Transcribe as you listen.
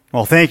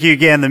Well, thank you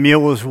again. The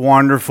meal was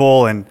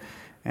wonderful, and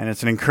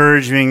it's an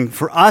encouraging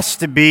for us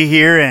to be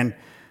here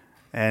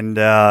and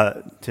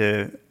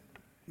to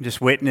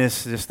just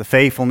witness just the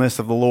faithfulness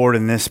of the Lord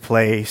in this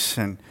place.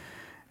 And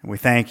we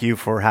thank you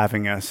for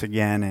having us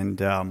again.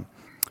 And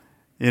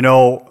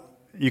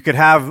you could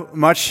have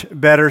much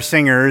better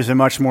singers and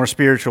much more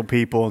spiritual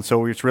people, and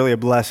so it's really a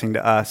blessing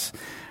to us.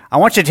 I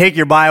want you to take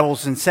your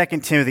Bibles in 2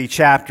 Timothy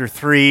chapter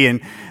 3,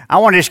 and I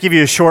want to just give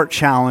you a short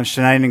challenge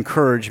tonight, an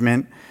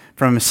encouragement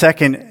from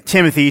 2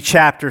 Timothy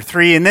chapter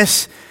 3. And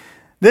this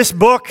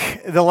book,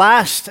 the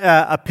last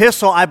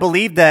epistle, I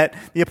believe, that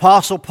the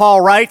Apostle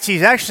Paul writes,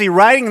 he's actually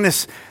writing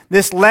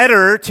this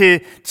letter to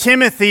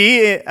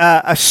Timothy,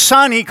 a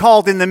son he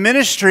called in the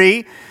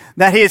ministry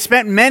that he had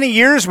spent many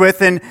years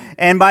with.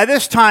 And by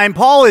this time,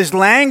 Paul is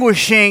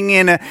languishing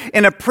in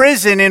a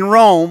prison in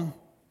Rome,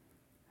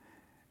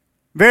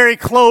 very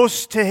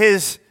close to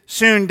his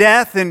soon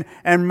death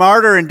and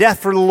martyr and death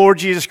for the Lord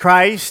Jesus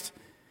Christ.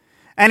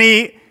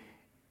 And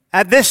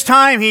at this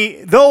time,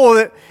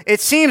 though it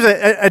seems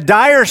a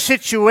dire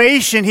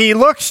situation, he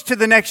looks to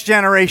the next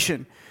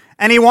generation.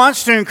 And he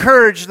wants to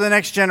encourage the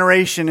next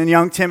generation in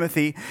young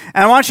Timothy.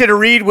 And I want you to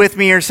read with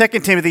me here 2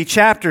 Timothy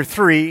chapter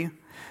 3.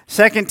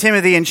 2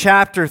 Timothy in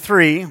chapter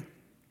 3.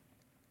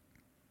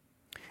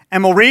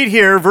 And we'll read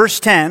here verse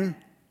 10.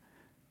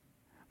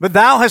 But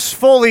thou hast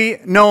fully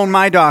known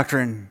my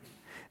doctrine,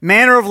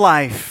 manner of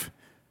life,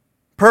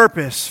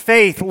 purpose,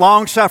 faith,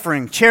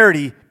 long-suffering,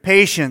 charity,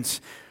 patience,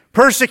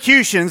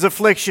 persecutions,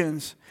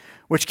 afflictions,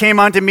 which came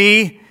unto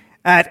me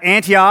at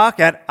Antioch,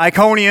 at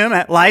Iconium,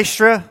 at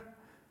Lystra,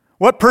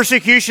 what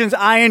persecutions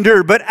I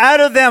endured, but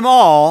out of them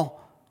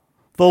all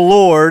the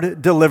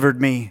Lord delivered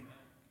me.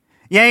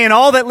 Yea, and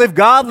all that live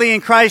godly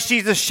in Christ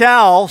Jesus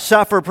shall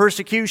suffer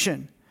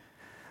persecution.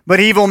 But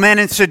evil men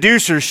and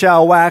seducers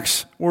shall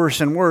wax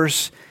worse and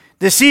worse,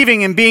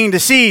 deceiving and being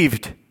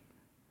deceived.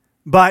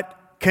 But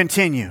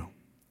continue.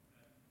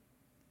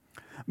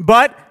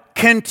 But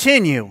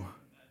continue.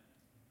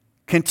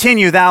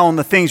 Continue thou in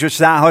the things which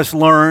thou hast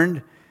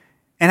learned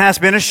and hast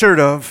been assured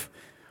of,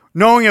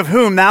 knowing of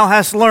whom thou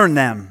hast learned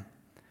them,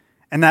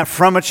 and that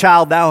from a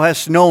child thou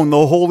hast known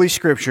the holy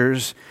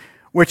scriptures,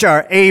 which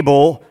are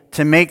able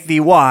to make thee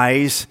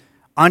wise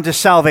unto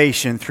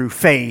salvation through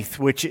faith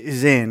which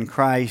is in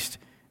Christ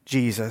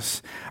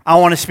Jesus. I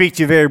want to speak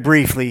to you very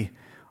briefly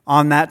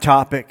on that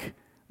topic,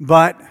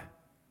 but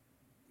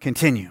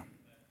continue.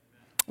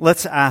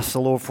 Let's ask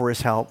the Lord for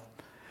His help.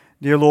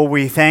 Dear Lord,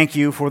 we thank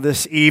you for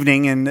this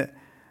evening and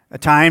a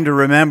time to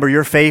remember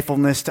your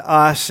faithfulness to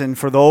us and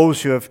for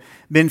those who have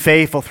been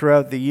faithful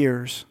throughout the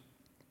years.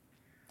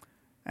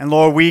 And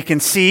Lord, we can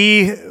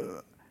see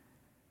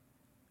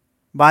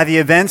by the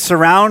events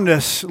around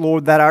us,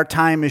 Lord, that our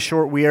time is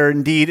short. We are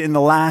indeed in the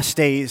last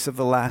days of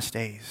the last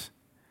days.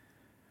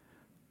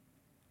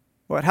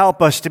 Lord,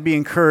 help us to be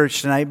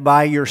encouraged tonight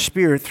by your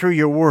Spirit through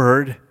your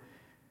word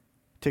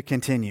to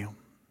continue.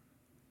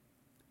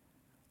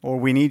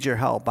 Lord, we need your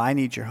help. I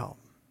need your help.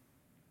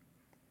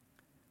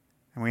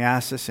 And we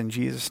ask this in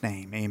Jesus'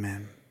 name.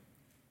 Amen.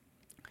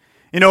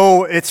 You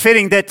know, it's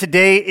fitting that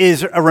today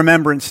is a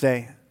Remembrance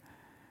Day.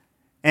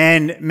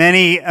 And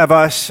many of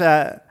us,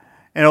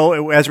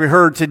 as we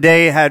heard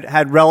today,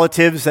 had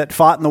relatives that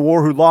fought in the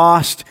war who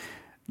lost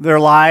their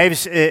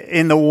lives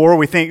in the war.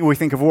 We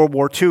think of World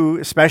War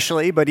II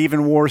especially, but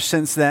even wars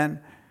since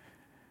then.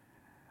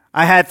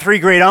 I had 3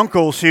 great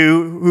uncles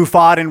who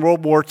fought in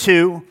World War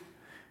II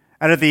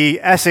out of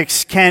the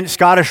Essex, Kent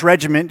Scottish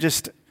Regiment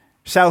just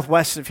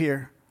southwest of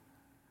here.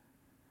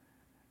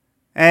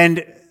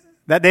 And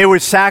that they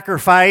would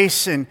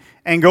sacrifice and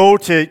go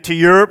to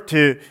Europe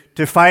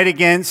to fight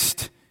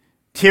against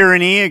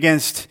tyranny,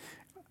 against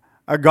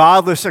a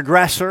godless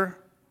aggressor.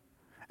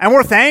 And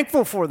we're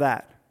thankful for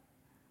that.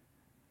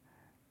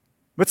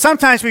 But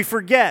sometimes we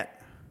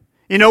forget.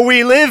 You know,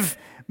 we live,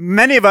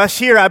 many of us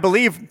here, I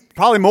believe,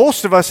 probably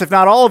most of us, if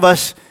not all of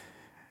us,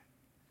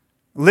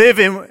 live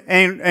in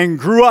and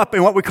grew up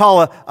in what we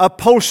call a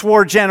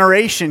post-war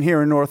generation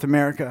here in North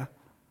America.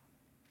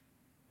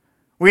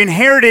 We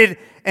inherited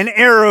an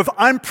era of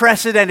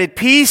unprecedented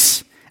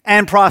peace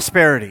and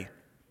prosperity.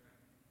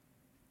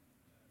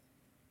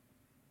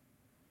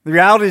 The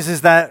reality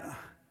is that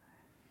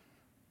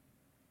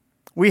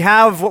we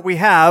have what we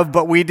have,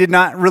 but we did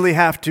not really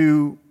have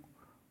to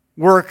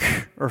work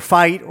or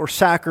fight or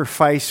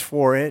sacrifice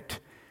for it.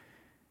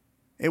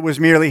 It was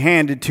merely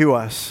handed to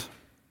us.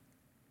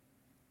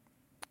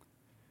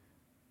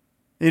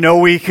 You know,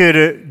 we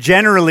could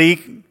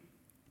generally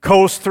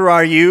coast through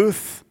our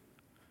youth.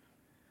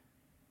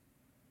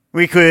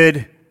 We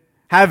could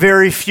have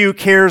very few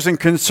cares and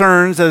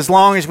concerns as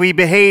long as we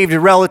behaved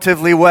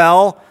relatively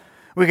well.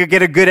 We could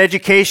get a good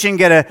education,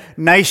 get a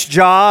nice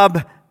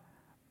job,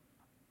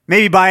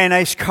 maybe buy a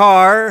nice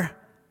car,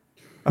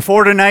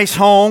 afford a nice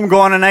home, go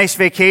on a nice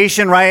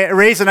vacation,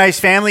 raise a nice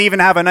family, even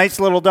have a nice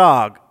little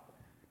dog.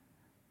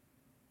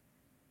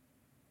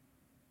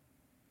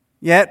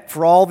 Yet,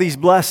 for all these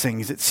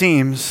blessings, it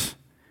seems,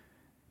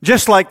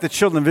 just like the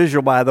children of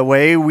Israel, by the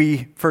way,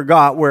 we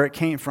forgot where it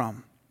came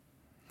from.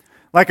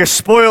 Like a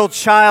spoiled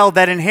child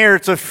that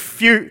inherits a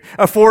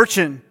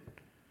fortune.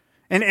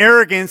 In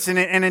arrogance and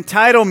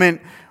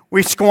entitlement,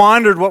 we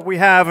squandered what we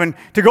have, and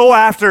to go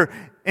after,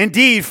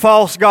 indeed,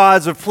 false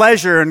gods of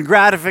pleasure and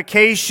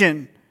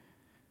gratification.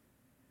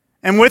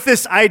 And with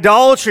this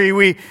idolatry,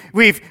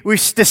 we've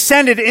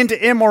descended into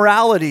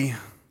immorality.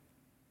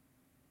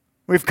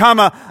 We've come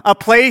a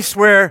place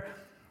where,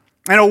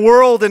 in a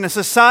world, in a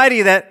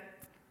society that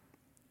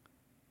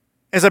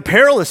is a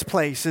perilous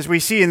place, as we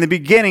see in the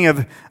beginning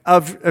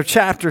of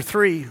chapter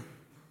 3.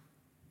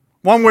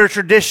 One where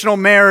traditional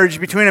marriage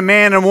between a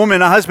man and a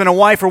woman, a husband and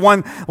wife for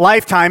one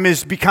lifetime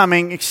is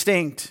becoming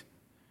extinct.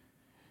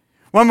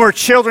 One where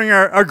children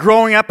are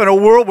growing up in a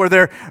world where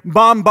they're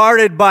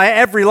bombarded by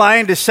every lie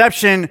and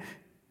deception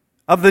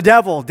of the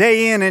devil,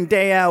 day in and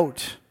day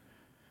out.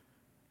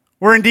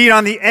 We're indeed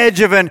on the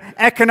edge of an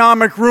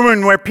economic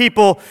ruin where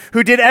people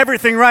who did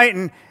everything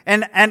right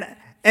and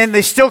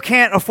they still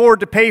can't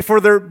afford to pay for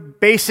their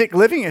basic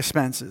living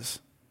expenses.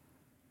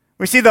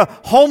 We see the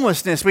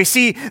homelessness. We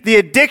see the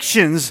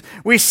addictions.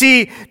 We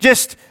see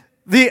just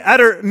the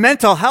utter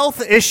mental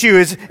health issue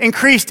is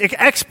increased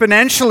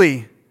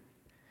exponentially.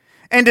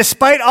 And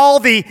despite all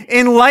the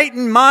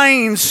enlightened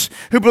minds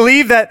who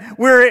believe that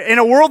we're in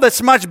a world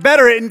that's much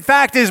better, it in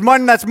fact is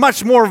one that's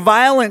much more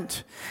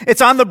violent.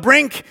 It's on the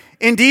brink,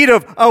 indeed,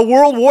 of a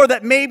world war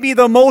that may be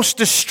the most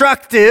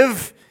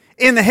destructive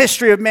in the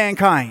history of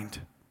mankind.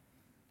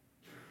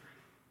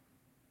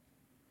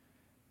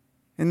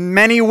 In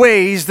many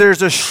ways,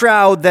 there's a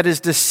shroud that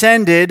has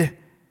descended,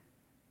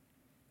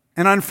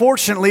 and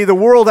unfortunately, the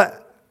world, and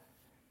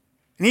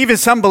even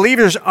some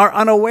believers, are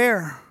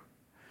unaware.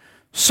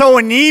 So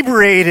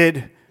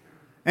inebriated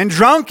and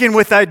drunken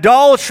with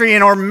idolatry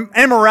and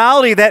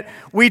immorality that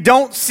we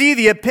don't see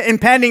the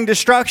impending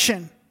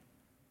destruction.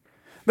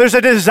 There's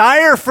a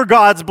desire for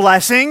God's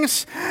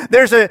blessings.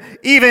 There's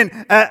even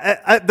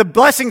the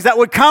blessings that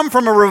would come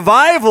from a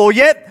revival,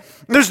 yet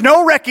there's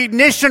no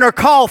recognition or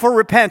call for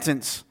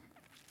repentance.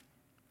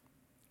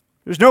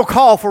 There's no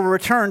call for a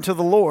return to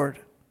the Lord.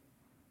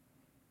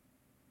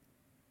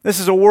 This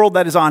is a world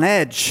that is on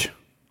edge.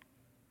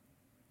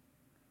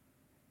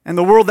 And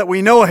the world that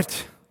we know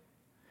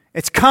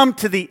it's come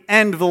to the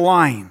end of the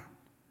line.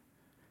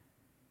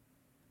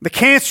 The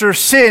cancer of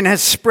sin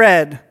has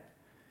spread,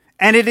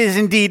 and it is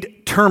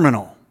indeed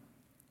terminal.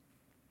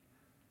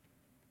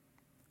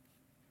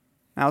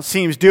 Now it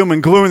seems doom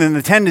and gloom, and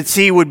the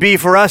tendency would be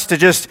for us to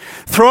just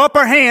throw up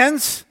our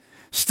hands,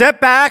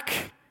 step back,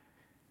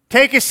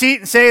 take a seat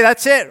and say,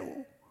 that's it.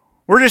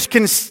 We're going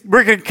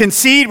to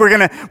concede. We're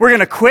going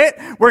to quit.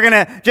 We're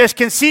going to just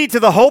concede to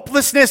the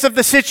hopelessness of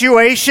the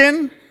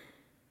situation.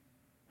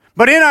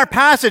 But in our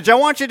passage, I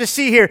want you to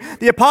see here,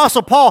 the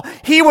Apostle Paul,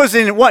 he was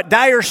in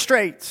dire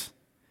straits.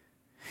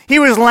 He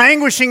was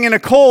languishing in a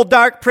cold,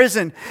 dark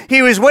prison.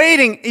 He was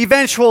waiting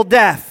eventual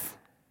death.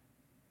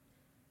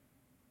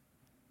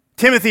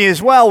 Timothy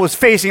as well was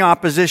facing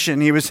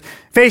opposition. He was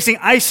facing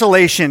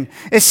isolation.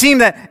 It seemed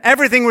that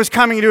everything was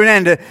coming to an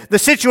end. The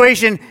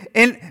situation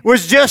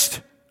was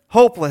just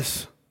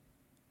hopeless.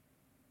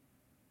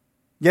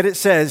 Yet it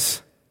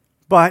says,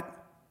 but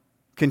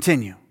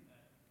continue.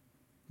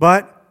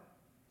 But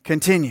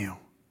continue.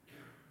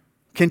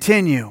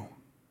 Continue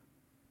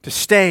to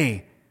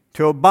stay,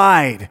 to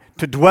abide,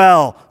 to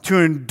dwell, to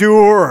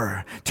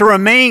endure, to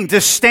remain,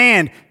 to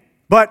stand.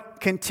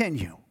 But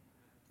continue.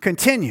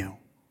 Continue.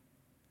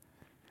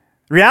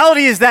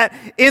 Reality is that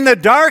in the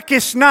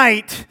darkest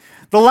night,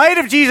 the light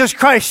of Jesus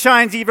Christ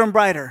shines even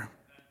brighter.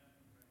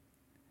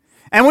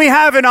 And we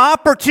have an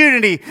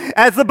opportunity,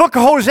 as the book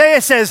of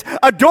Hosea says,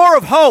 a door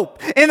of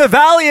hope. In the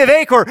valley of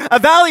Achor, a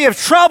valley of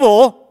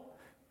trouble,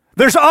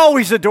 there's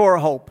always a door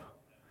of hope.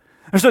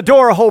 There's a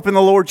door of hope in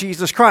the Lord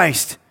Jesus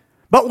Christ.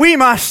 But we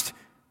must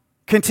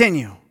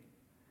continue.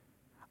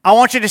 I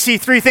want you to see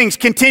three things.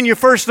 Continue,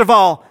 first of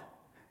all,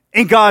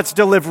 in God's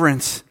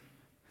deliverance.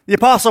 The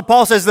Apostle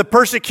Paul says, the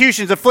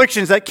persecutions,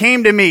 afflictions that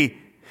came to me,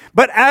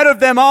 but out of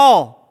them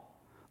all,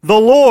 the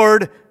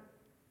Lord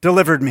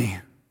delivered me.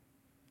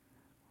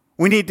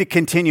 We need to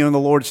continue in the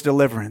Lord's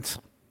deliverance.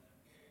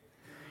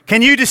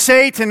 Can you just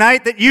say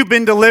tonight that you've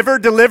been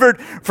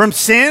delivered from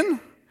sin,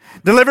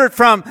 delivered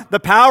from the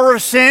power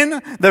of sin,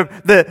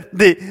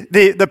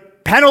 the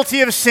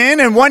penalty of sin,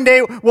 and one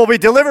day will be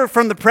delivered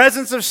from the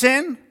presence of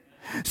sin?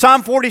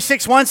 Psalm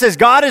 46:1 says,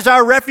 God is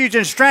our refuge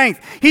and strength.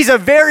 He's a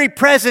very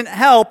present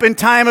help in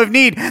time of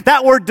need.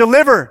 That word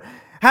deliver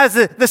has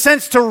the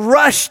sense to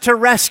rush to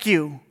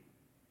rescue.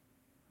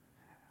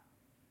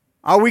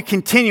 Are we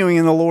continuing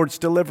in the Lord's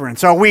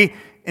deliverance? Are we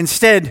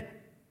instead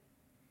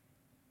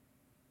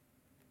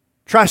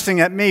trusting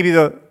that maybe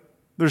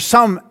there's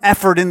some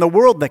effort in the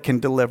world that can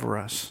deliver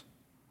us?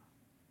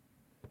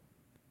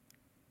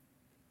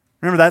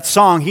 Remember that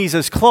song, He's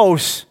as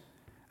close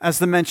as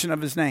the mention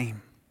of His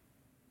name.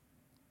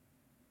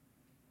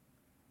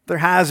 There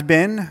has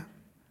been,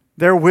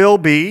 there will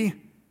be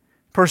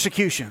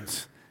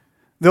persecutions.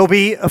 There'll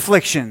be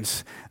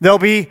afflictions. There'll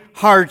be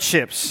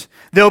hardships.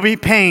 There'll be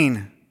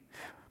pain.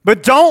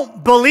 But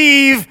don't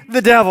believe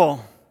the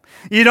devil.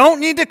 You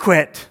don't need to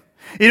quit.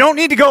 You don't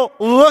need to go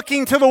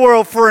looking to the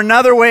world for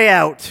another way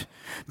out.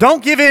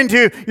 Don't give in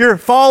to your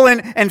fallen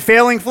and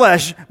failing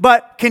flesh,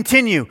 but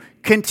continue.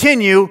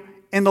 Continue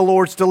in the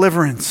Lord's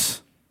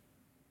deliverance.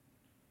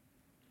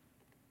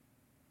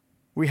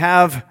 We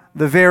have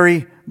the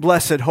very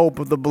blessed hope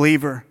of the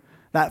believer.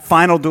 That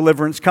final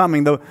deliverance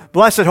coming. The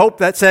blessed hope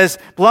that says,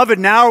 Beloved,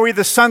 now are we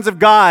the sons of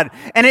God,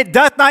 and it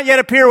doth not yet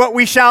appear what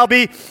we shall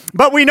be,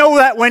 but we know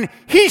that when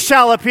he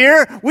shall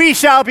appear, we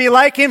shall be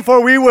like him,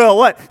 for we will,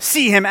 what?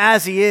 See him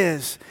as he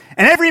is.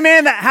 And every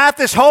man that hath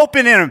this hope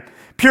in him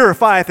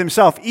purifieth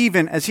himself,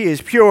 even as he is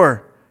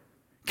pure.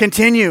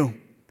 Continue.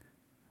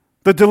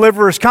 The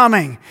deliverer is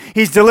coming.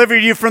 He's delivered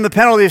you from the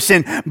penalty of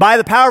sin. By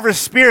the power of his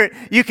Spirit,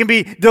 you can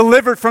be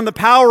delivered from the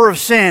power of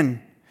sin.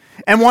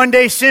 And one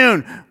day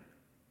soon,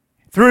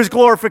 through his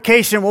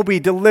glorification, we'll be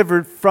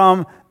delivered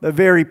from the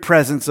very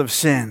presence of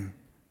sin.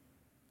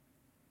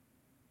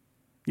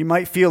 You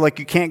might feel like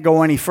you can't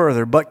go any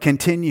further, but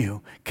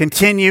continue.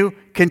 Continue,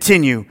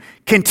 continue.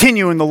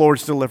 Continue in the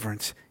Lord's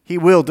deliverance. He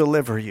will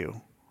deliver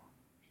you.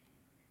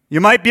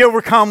 You might be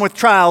overcome with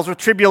trials, with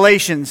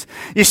tribulations.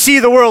 You see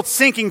the world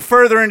sinking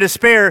further in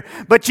despair.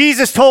 But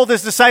Jesus told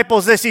his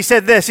disciples this. He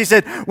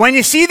said, when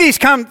you see these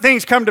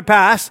things come to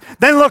pass,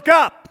 then look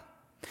up.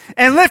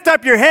 And lift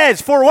up your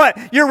heads, for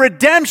what? Your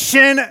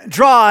redemption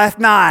draweth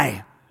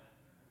nigh.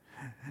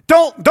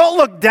 Don't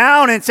look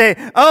down and say,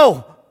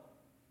 oh,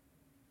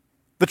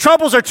 the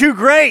troubles are too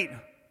great.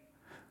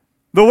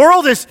 The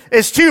world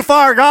is too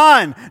far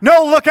gone.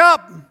 No, look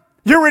up.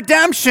 Your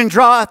redemption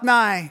draweth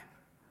nigh.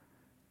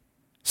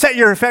 Set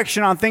your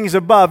affection on things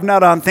above,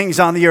 not on things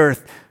on the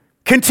earth.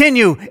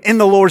 Continue in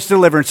the Lord's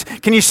deliverance.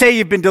 Can you say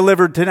you've been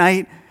delivered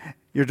tonight?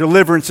 Your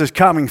deliverance is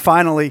coming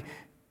finally.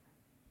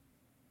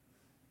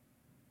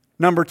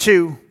 Number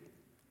 2,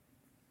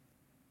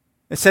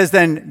 it says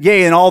then,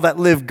 yea, and all that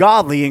live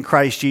godly in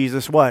Christ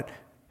Jesus, what?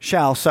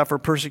 Shall suffer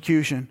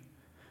persecution.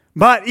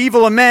 But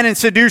evil men and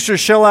seducers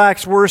shall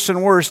act worse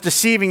and worse,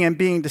 deceiving and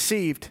being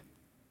deceived.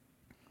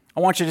 I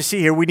want you to see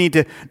here, we need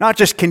to not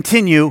just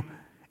continue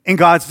in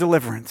God's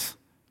deliverance,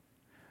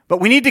 but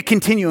we need to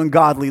continue in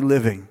godly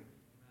living.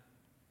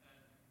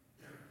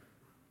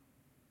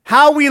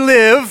 How we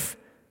live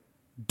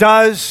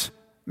does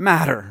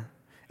matter.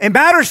 It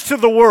matters to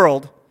the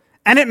world.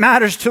 And it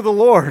matters to the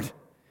Lord.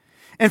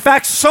 In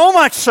fact, so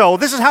much so,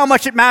 this is how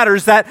much it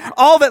matters, that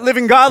all that live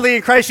in godly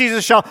in Christ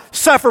Jesus shall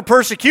suffer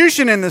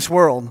persecution in this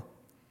world.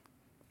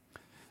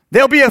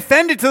 They'll be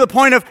offended to the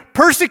point of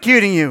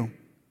persecuting you.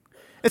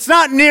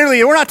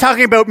 We're not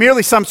talking about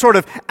merely some sort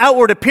of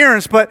outward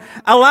appearance, but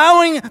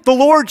allowing the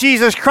Lord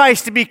Jesus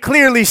Christ to be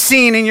clearly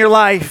seen in your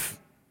life.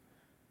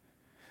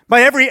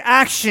 By every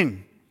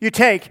action you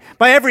take,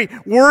 by every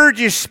word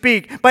you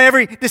speak, by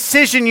every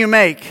decision you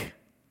make.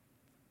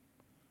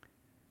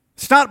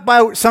 It's not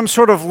about some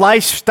sort of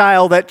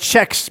lifestyle that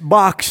checks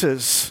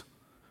boxes,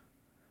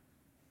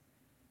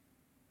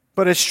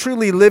 but it's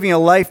truly living a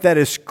life that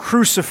is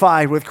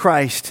crucified with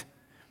Christ,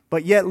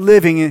 but yet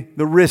living in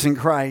the risen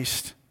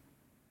Christ.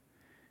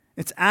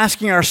 It's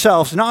asking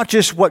ourselves not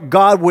just what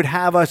God would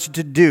have us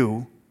to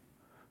do,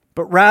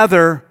 but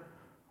rather,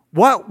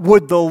 what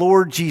would the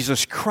Lord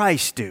Jesus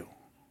Christ do?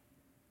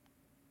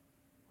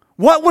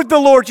 What would the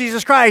Lord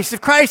Jesus Christ,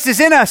 if Christ is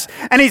in us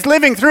and he's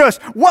living through us,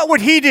 what would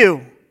he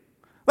do?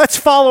 Let's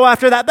follow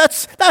after that.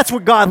 That's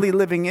what godly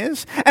living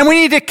is. And we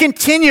need to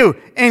continue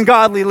in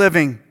godly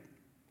living.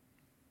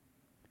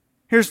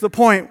 Here's the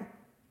point.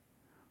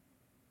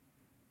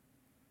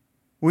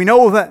 We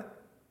know that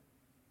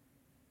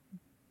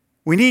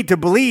we need to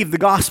believe the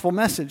gospel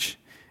message.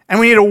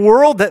 And we need a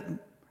world that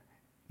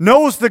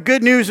knows the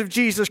good news of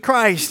Jesus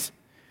Christ.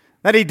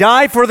 That he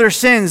died for their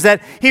sins.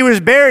 That he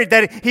was buried.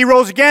 That he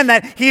rose again.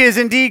 That he is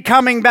indeed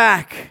coming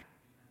back.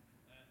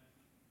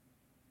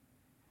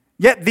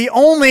 Yet the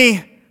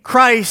only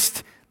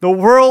Christ the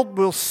world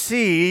will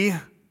see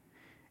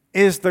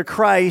is the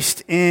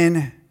Christ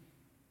in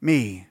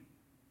me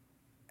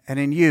and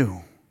in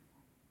you.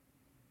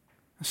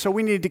 So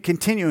we need to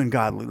continue in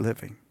godly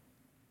living.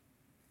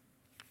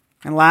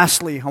 And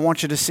lastly, I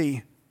want you to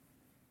see,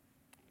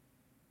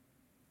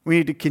 we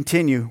need to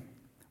continue.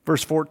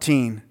 Verse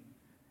 14,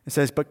 it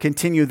says, but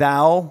continue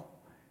thou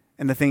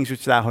in the things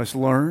which thou hast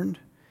learned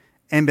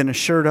and been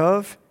assured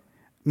of,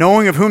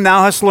 knowing of whom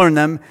thou hast learned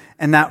them,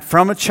 and that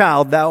from a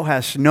child thou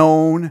hast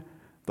known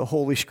the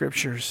Holy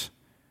Scriptures.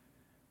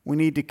 We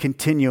need to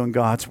continue in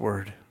God's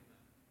Word.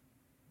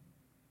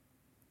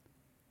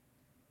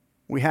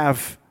 We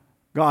have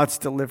God's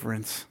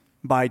deliverance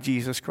by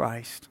Jesus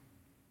Christ.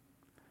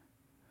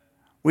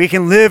 We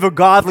can live a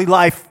godly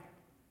life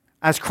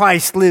as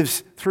Christ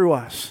lives through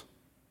us.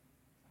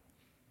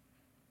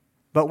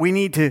 But we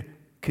need to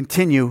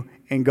continue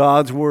in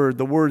God's Word,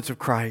 the words of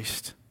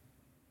Christ.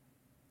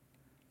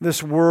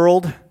 This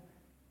world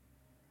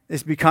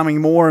is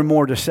becoming more and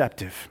more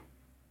deceptive.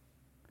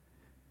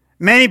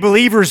 Many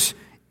believers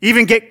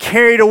even get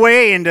carried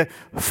away into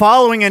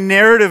following a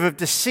narrative of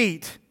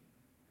deceit.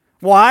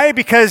 Why?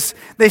 Because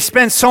they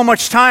spend so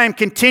much time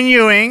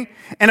continuing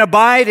and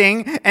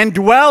abiding and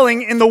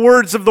dwelling in the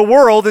words of the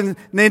world, and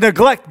they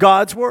neglect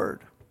God's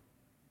word.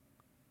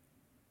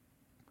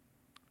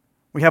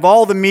 We have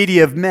all the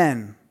media of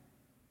men,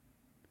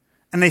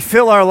 and they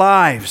fill our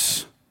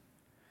lives.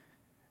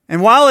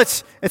 And while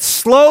it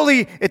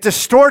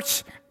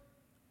distorts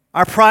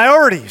our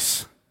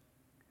priorities,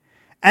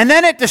 and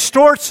then it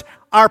distorts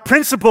our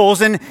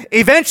principles, and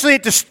eventually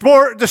it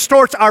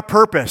distorts our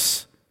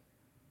purpose.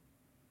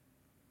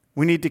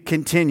 We need to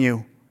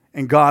continue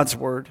in God's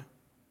word.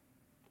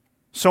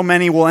 So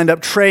many will end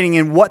up trading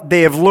in what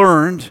they have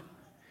learned,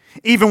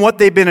 even what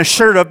they've been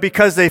assured of,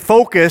 because they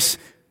focus,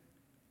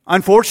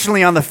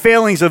 unfortunately, on the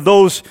failings of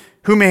those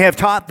who may have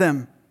taught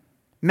them,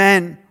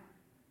 men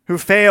who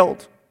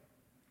failed.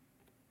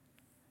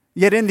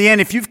 Yet in the end,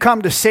 if you've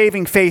come to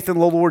saving faith in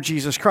the Lord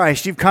Jesus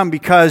Christ, you've come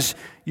because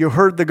you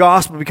heard the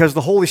gospel, because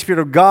the Holy Spirit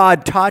of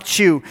God taught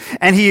you,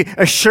 and He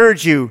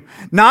assured you,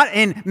 not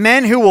in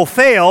men who will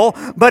fail,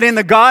 but in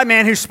the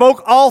God-man who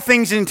spoke all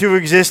things into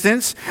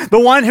existence, the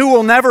one who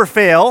will never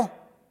fail.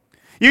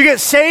 You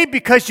get saved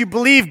because you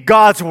believe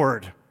God's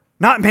word,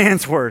 not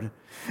man's word.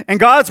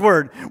 And God's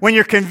word, when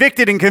you're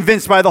convicted and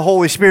convinced by the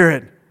Holy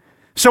Spirit.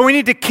 So we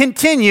need to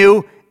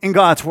continue in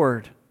God's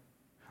word.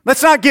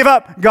 Let's not give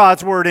up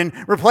God's word and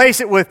replace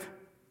it with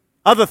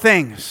other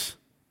things.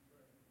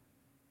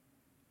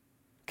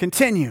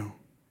 Continue.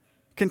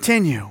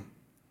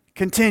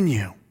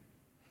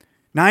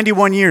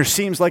 91 years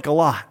seems like a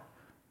lot,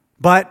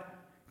 but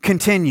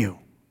continue.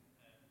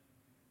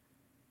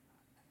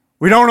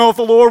 We don't know if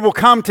the Lord will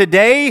come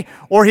today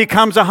or He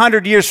comes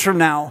 100 years from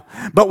now,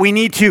 but we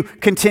need to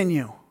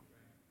continue.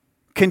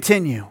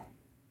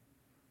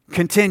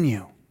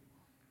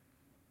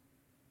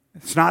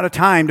 It's not a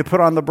time to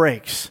put on the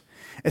brakes.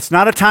 It's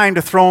not a time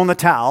to throw in the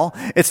towel.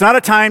 It's not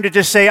a time to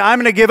just say, I'm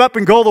going to give up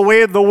and go the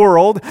way of the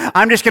world.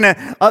 I'm just going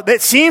to,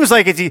 it seems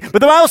like it's easy. But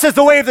the Bible says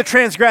the way of the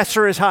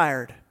transgressor is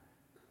hard.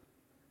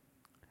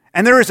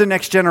 And there is a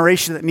next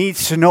generation that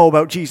needs to know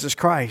about Jesus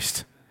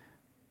Christ.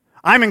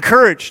 I'm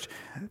encouraged.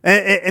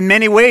 In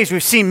many ways,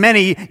 we've seen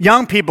many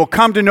young people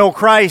come to know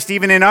Christ,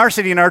 even in our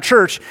city, in our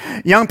church.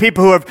 Young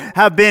people who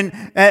have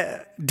been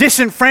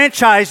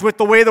disenfranchised with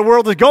the way the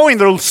world is going.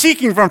 They're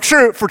seeking for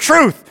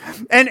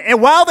truth.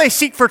 And while they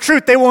seek for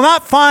truth, they will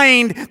not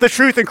find the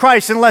truth in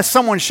Christ unless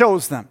someone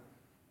shows them.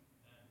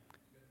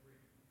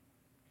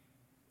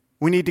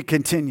 We need to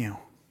continue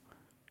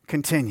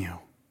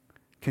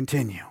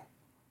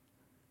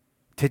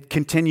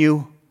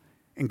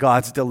in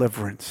God's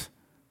deliverance.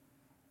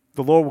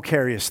 The Lord will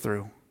carry us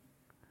through.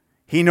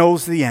 He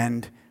knows the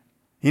end.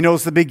 He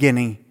knows the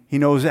beginning. He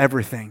knows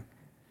everything.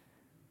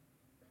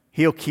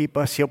 He'll keep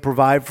us. He'll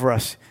provide for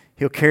us.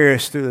 He'll carry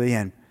us through the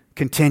end.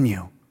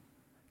 Continue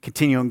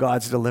in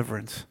God's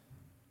deliverance.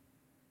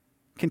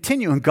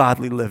 Continue in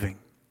godly living.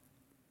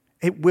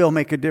 It will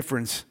make a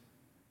difference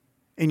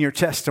in your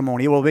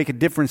testimony. It will make a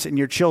difference in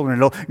your children.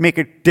 It'll make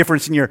a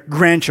difference in your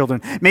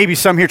grandchildren. Maybe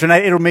some here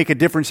tonight, it'll make a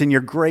difference in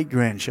your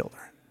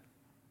great-grandchildren.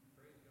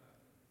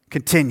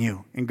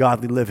 Continue in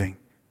godly living.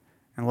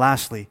 And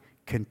lastly,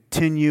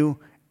 continue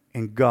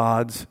in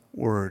God's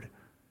word.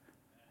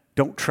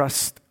 Don't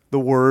trust the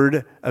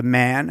word of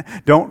man.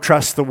 Don't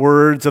trust the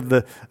words of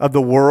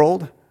the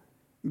world.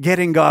 Get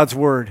in God's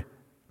word.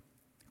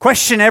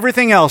 Question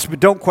everything else, but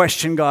don't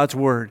question God's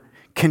word.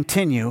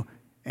 Continue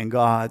in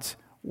God's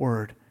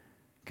word.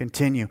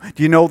 Continue.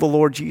 Do you know the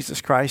Lord Jesus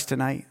Christ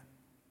tonight?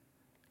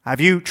 Have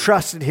you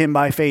trusted Him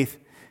by faith?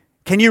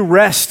 Can you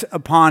rest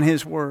upon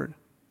His word?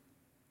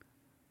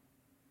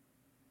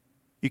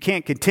 You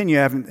can't continue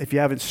if you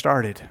haven't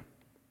started.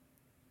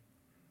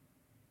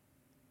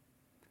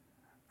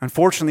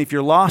 Unfortunately, if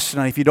you're lost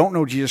tonight, if you don't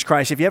know Jesus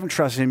Christ, if you haven't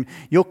trusted Him,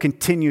 you'll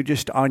continue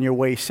just on your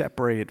way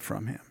separated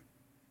from Him.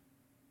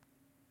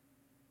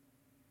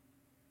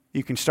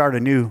 You can start a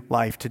new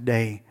life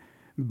today.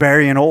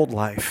 Bury an old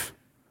life.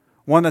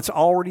 One that's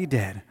already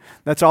dead.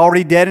 That's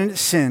already dead in its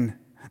sin.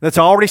 That's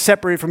already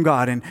separated from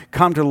God. And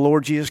come to the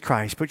Lord Jesus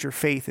Christ. Put your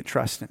faith and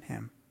trust in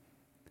Him.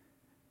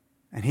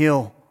 And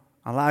He'll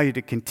allow you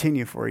to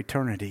continue for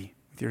eternity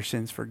with your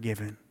sins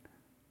forgiven.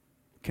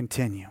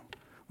 Continue.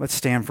 Let's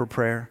stand for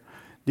prayer.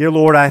 Dear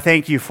Lord, I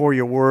thank You for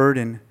Your word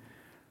and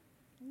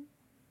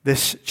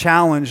this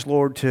challenge,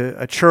 Lord,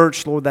 to a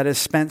church, Lord, that has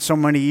spent so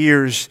many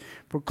years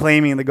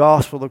proclaiming the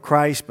gospel of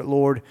Christ. But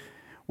Lord,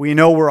 we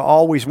know we're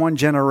always one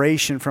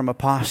generation from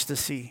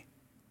apostasy.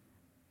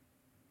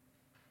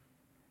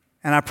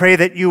 And I pray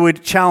that You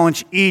would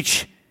challenge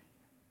each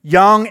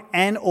young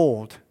and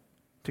old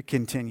to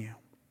continue.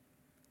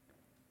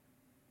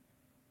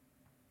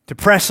 To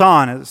press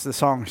on, as the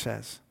song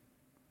says.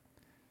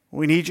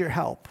 We need Your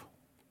help.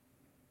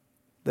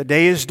 The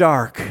day is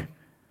dark,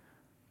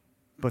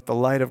 but the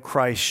light of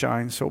Christ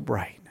shines so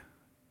bright.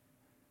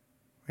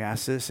 We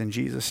ask this in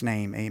Jesus'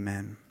 name,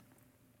 amen.